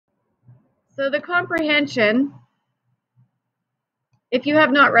So the comprehension, if you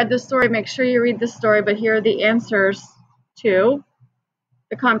have not read the story, make sure you read the story, but here are the answers to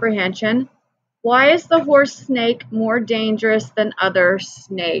the comprehension. Why is the horse snake more dangerous than other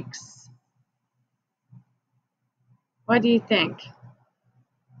snakes? What do you think?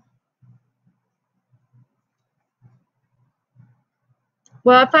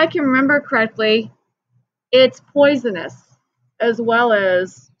 Well, if I can remember correctly, it's poisonous as well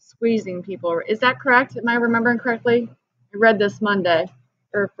as squeezing people. Is that correct? Am I remembering correctly? I read this Monday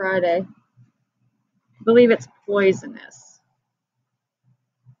or Friday. I believe it's poisonous.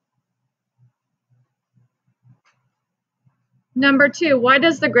 Number 2, why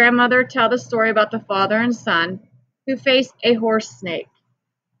does the grandmother tell the story about the father and son who face a horse snake?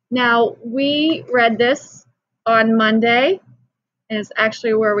 Now, we read this on Monday, and it's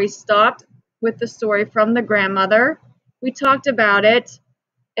actually where we stopped with the story from the grandmother. We talked about it,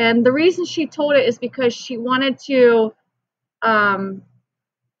 and the reason she told it is because she wanted to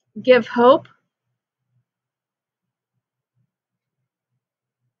give hope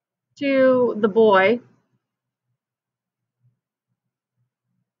to the boy.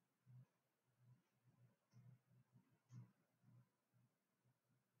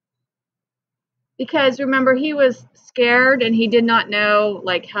 Because remember, he was scared and he did not know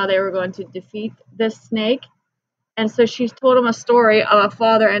like how they were going to defeat this snake. And so she told him a story of a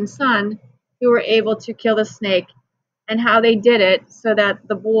father and son who were able to kill the snake and how they did it so that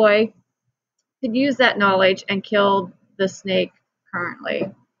the boy could use that knowledge and kill the snake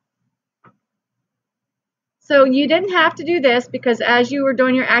currently. So you didn't have to do this because as you were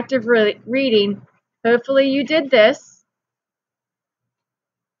doing your active reading, hopefully you did this.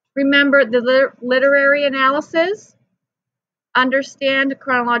 Remember the literary analysis. Understand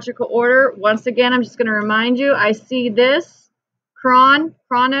chronological order. Once again, I'm just going to remind you, I see this.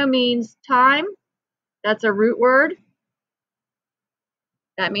 Chrono means time. That's a root word.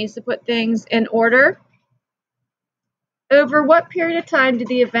 That means to put things in order. Over what period of time do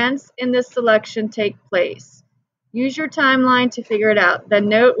the events in this selection take place? Use your timeline to figure it out. Then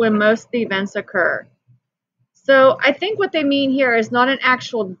note when most of the events occur. So I think what they mean here is not an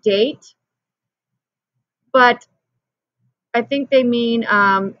actual date, but I think they mean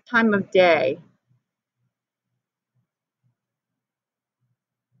time of day.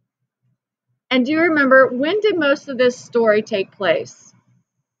 And do you remember, when did most of this story take place?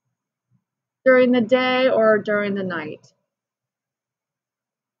 During the day or during the night?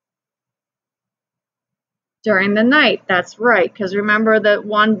 During the night, that's right, because remember that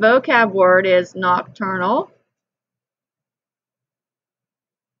one vocab word is nocturnal.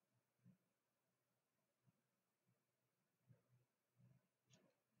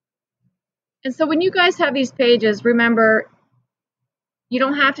 And so when you guys have these pages, remember, you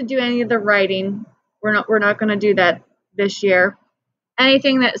don't have to do any of the writing. We're not going to do that this year.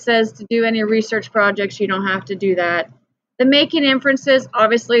 Anything that says to do any research projects, you don't have to do that. The making inferences,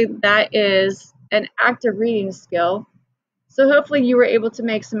 obviously, that is an active reading skill. So hopefully you were able to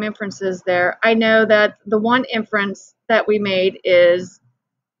make some inferences there. I know that the one inference that we made is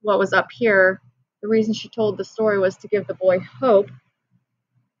what was up here. The reason she told the story was to give the boy hope.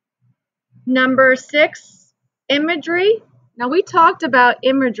 Number 6, imagery. Now we talked about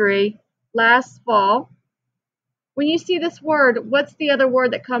imagery last fall. When you see this word, what's the other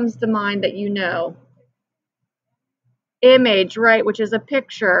word that comes to mind that you know? Image, right, which is a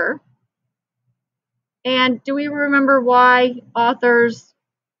picture. And do we remember why authors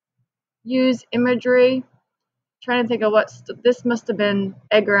use imagery? I'm trying to think of this must have been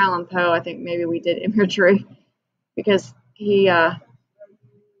Edgar Allan Poe. I think maybe we did imagery because he,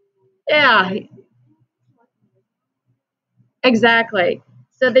 yeah, exactly.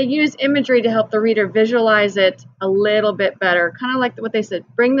 So they use imagery to help the reader visualize it a little bit better, kind of like what they said,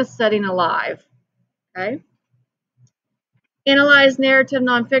 bring the setting alive. Okay. Analyze narrative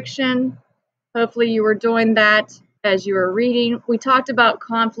nonfiction. Hopefully you were doing that as you were reading. We talked about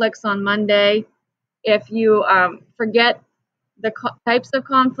conflicts on Monday. If you forget the types of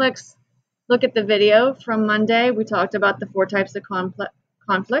conflicts, look at the video from Monday. We talked about the 4 types of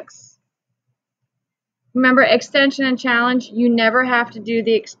conflicts. Remember, extension and challenge. You never have to do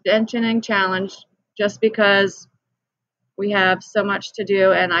the extension and challenge just because we have so much to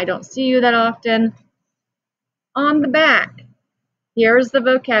do and I don't see you that often. On the back, here are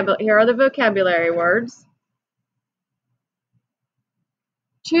the vocabulary words.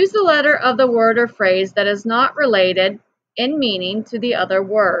 Choose the letter of the word or phrase that is not related in meaning to the other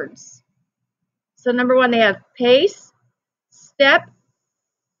words. So number 1, they have pace, step,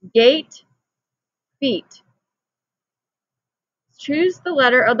 gait, feet. Choose the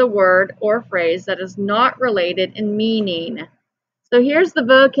letter of the word or phrase that is not related in meaning. So here's the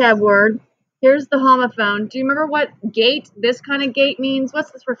vocab word. Here's the homophone. Do you remember what gait, this kind of gait means?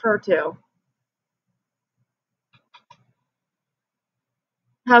 What's this refer to?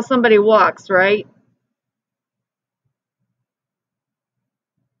 How somebody walks, right?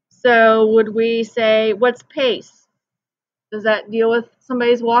 So would we say, what's pace? Does that deal with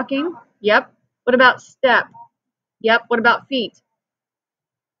somebody's walking? Yep. What about step? Yep. What about feet?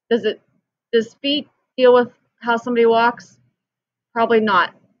 Does feet deal with how somebody walks? Probably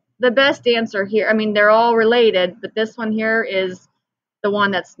not. The best answer here, I mean, they're all related, but this one here is the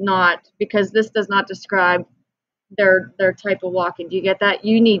one that's not, because this does not describe their type of walking. Do you get that?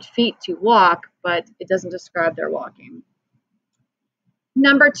 You need feet to walk, but it doesn't describe their walking.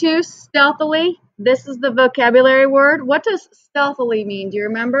 Number 2, stealthily. This is the vocabulary word. What does stealthily mean? Do you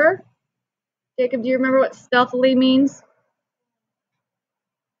remember? Jacob, do you remember what stealthily means?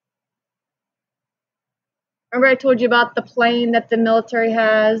 Remember I told you about the plane that the military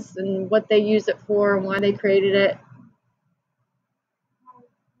has and what they use it for and why they created it?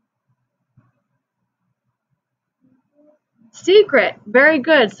 Secret. Very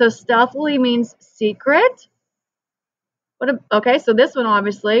good. So stealthily means secret. Okay, so this one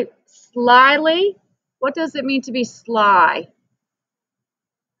obviously. Slyly. What does it mean to be sly?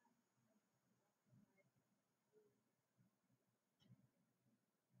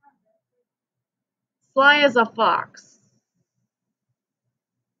 Sly as a fox.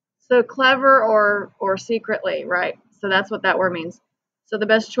 So clever or secretly, right? So that's what that word means. So the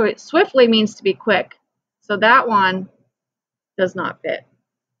best choice, swiftly means to be quick. So that one does not fit.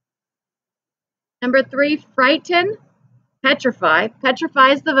 Number 3, frighten, petrify. Petrify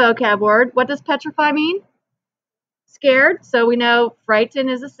is the vocab word. What does petrify mean? Scared. So we know frighten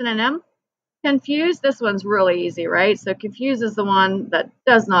is a synonym. Confuse, this one's really easy, right? So confuse is the one that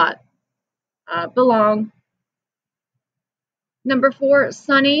does not belong. Number 4,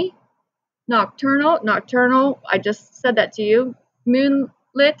 sunny, nocturnal. Nocturnal, I just said that to you.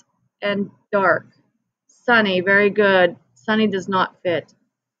 Moonlit and dark. Sunny, very good. Sunny does not fit.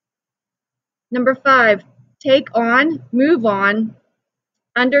 Number 5, take on, move on,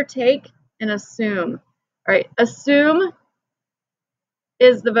 undertake, and assume. All right, assume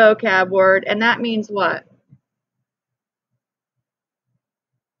is the vocab word, and that means what?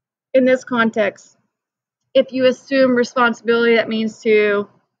 In this context, if you assume responsibility, that means to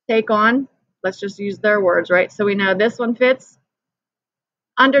take on. Let's just use their words, right? So we know this one fits.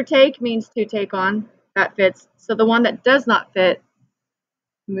 Undertake means to take on. That fits. So the one that does not fit,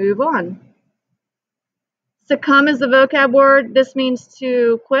 move on. Succumb is the vocab word. This means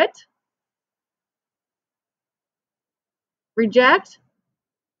to quit, reject,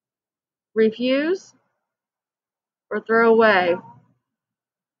 refuse, or throw away.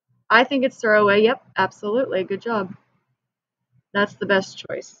 I think it's throw away. Yep, absolutely. Good job. That's the best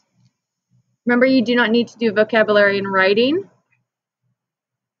choice. Remember, you do not need to do vocabulary in writing.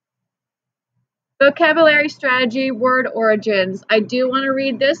 Vocabulary strategy, word origins. I do want to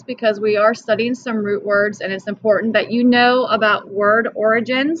read this because we are studying some root words and it's important that you know about word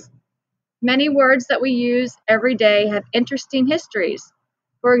origins. Many words that we use every day have interesting histories.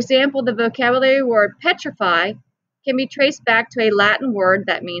 For example, the vocabulary word petrify can be traced back to a Latin word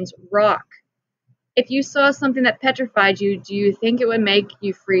that means rock. If you saw something that petrified you, do you think it would make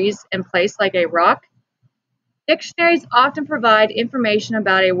you freeze in place like a rock? Dictionaries often provide information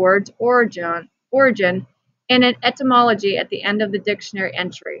about a word's origin and an etymology at the end of the dictionary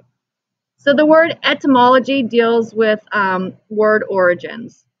entry. So the word etymology deals with word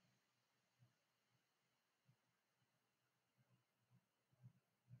origins.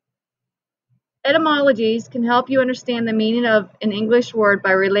 Etymologies can help you understand the meaning of an English word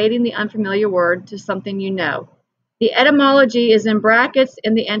by relating the unfamiliar word to something you know. The etymology is in brackets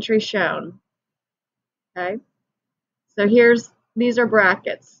in the entry shown. Okay, so these are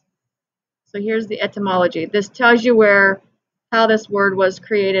brackets. So here's the etymology. This tells you how this word was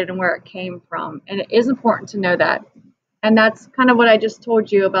created and where it came from. And it is important to know that. And that's kind of what I just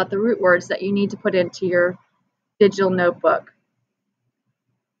told you about the root words that you need to put into your digital notebook.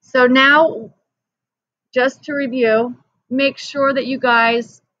 So now, just to review, make sure that you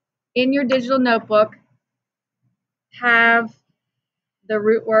guys in your digital notebook have the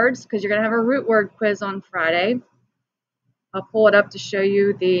root words, because you're going to have a root word quiz on Friday. I'll pull it up to show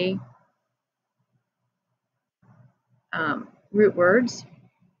you the root words.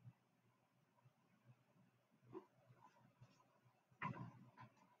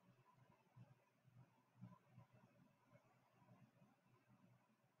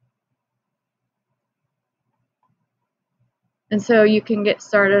 And so you can get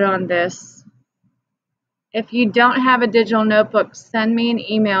started on this. If you don't have a digital notebook, send me an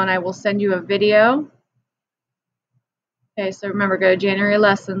email and I will send you a video. Okay, so remember, go to January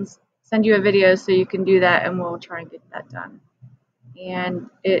Lessons, send you a video so you can do that, and we'll try and get that done. And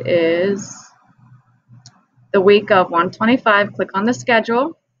it is the week of 125. Click on the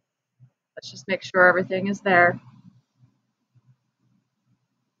schedule. Let's just make sure everything is there.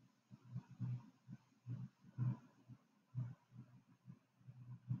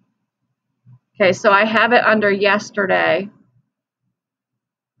 Okay, so I have it under yesterday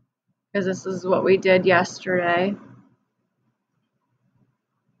because this is what we did yesterday.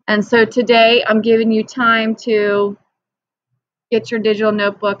 And so today I'm giving you time to get your digital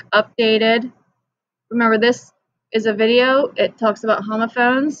notebook updated. Remember, this is a video. It talks about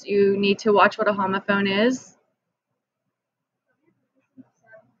homophones. You need to watch what a homophone is.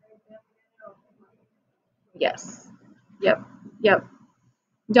 Yes. Yep.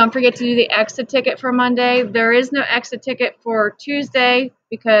 Don't forget to do the exit ticket for Monday. There is no exit ticket for Tuesday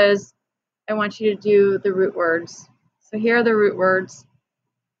because I want you to do the root words. So here are the root words.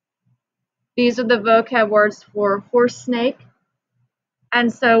 These are the vocab words for horse snake.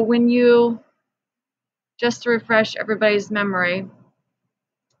 And so when you, just to refresh everybody's memory,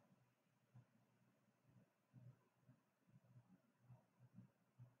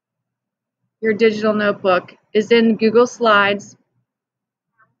 your digital notebook is in Google Slides.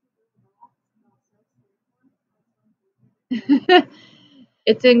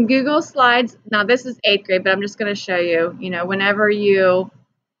 It's in Google Slides. Now this is 8th grade, but I'm just going to show you, whenever you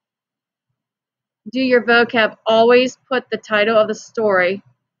do your vocab, always put the title of the story.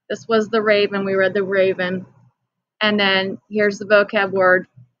 This was The Raven. We read The Raven. And then here's the vocab word.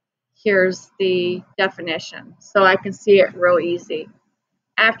 Here's the definition. So I can see it real easy.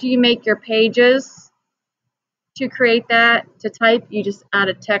 After you make your pages, to create that, to type, you just add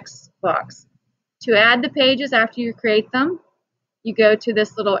a text box. To add the pages after you create them, you go to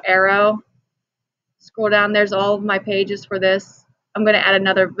this little arrow, scroll down, there's all of my pages for this. I'm going to add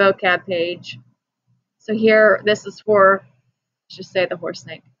another vocab page. So here, this is for, let's just say the horse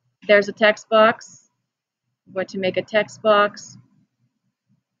snake. There's a text box. I'm going to make a text box.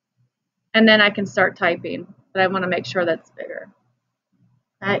 And then I can start typing, but I want to make sure that's bigger.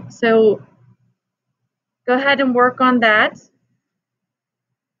 All right, so go ahead and work on that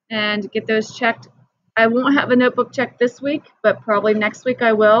and get those checked. I won't have a notebook check this week, but probably next week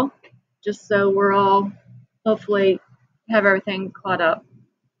I will, just so we're all hopefully have everything caught up.